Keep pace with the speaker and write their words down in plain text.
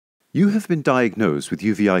You have been diagnosed with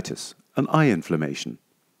uveitis, an eye inflammation.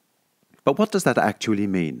 But what does that actually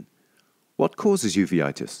mean? What causes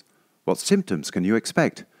uveitis? What symptoms can you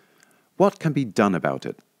expect? What can be done about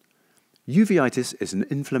it? Uveitis is an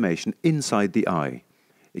inflammation inside the eye.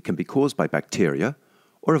 It can be caused by bacteria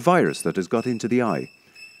or a virus that has got into the eye.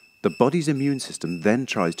 The body's immune system then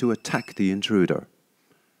tries to attack the intruder.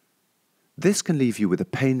 This can leave you with a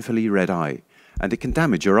painfully red eye, and it can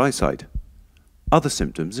damage your eyesight. Other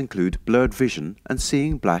symptoms include blurred vision and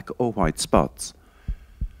seeing black or white spots.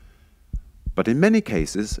 But in many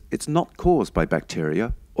cases, it's not caused by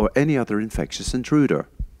bacteria or any other infectious intruder.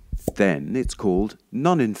 Then it's called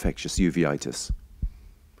non-infectious uveitis.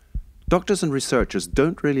 Doctors and researchers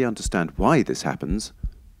don't really understand why this happens,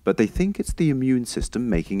 but they think it's the immune system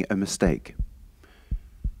making a mistake.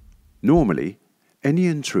 Normally, any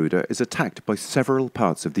intruder is attacked by several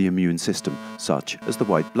parts of the immune system, such as the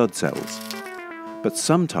white blood cells. But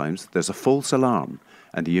sometimes there's a false alarm,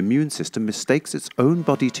 and the immune system mistakes its own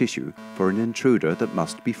body tissue for an intruder that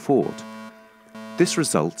must be fought. This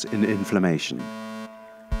results in inflammation.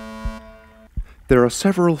 There are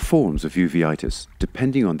several forms of uveitis,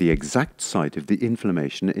 depending on the exact site of the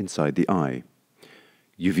inflammation inside the eye.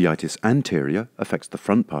 Uveitis anterior affects the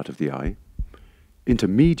front part of the eye.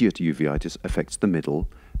 Intermediate uveitis affects the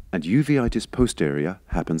middle, and uveitis posterior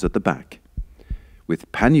happens at the back.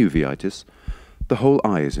 With panuveitis, the whole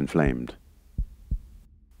eye is inflamed.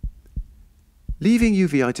 Leaving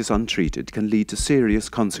uveitis untreated can lead to serious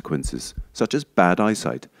consequences, such as bad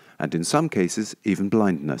eyesight, and in some cases even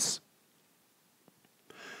blindness.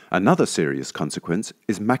 Another serious consequence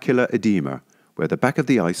is macular edema, where the back of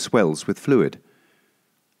the eye swells with fluid.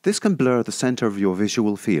 This can blur the center of your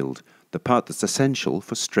visual field, the part that's essential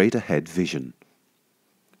for straight-ahead vision.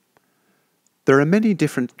 There are many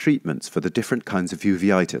different treatments for the different kinds of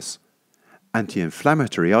uveitis.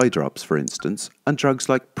 Anti-inflammatory eye drops, for instance, and drugs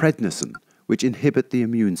like prednisone, which inhibit the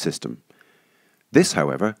immune system. This,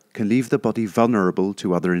 however, can leave the body vulnerable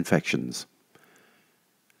to other infections.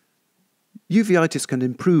 Uveitis can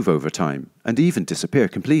improve over time and even disappear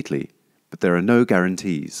completely, but there are no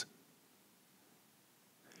guarantees.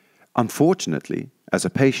 Unfortunately, as a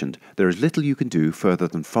patient, there is little you can do further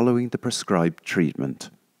than following the prescribed treatment.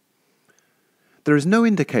 There is no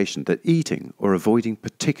indication that eating or avoiding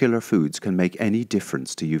particular foods can make any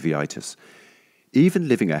difference to uveitis. Even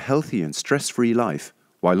living a healthy and stress-free life,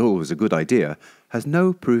 while always a good idea, has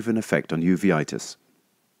no proven effect on uveitis.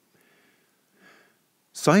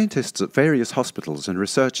 Scientists at various hospitals and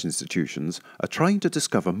research institutions are trying to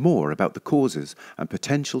discover more about the causes and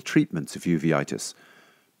potential treatments of uveitis,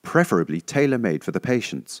 preferably tailor-made for the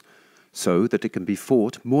patients, so that it can be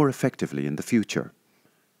fought more effectively in the future.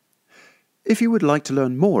 If you would like to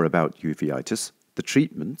learn more about uveitis, the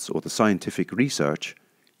treatments or the scientific research,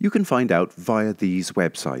 you can find out via these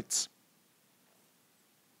websites.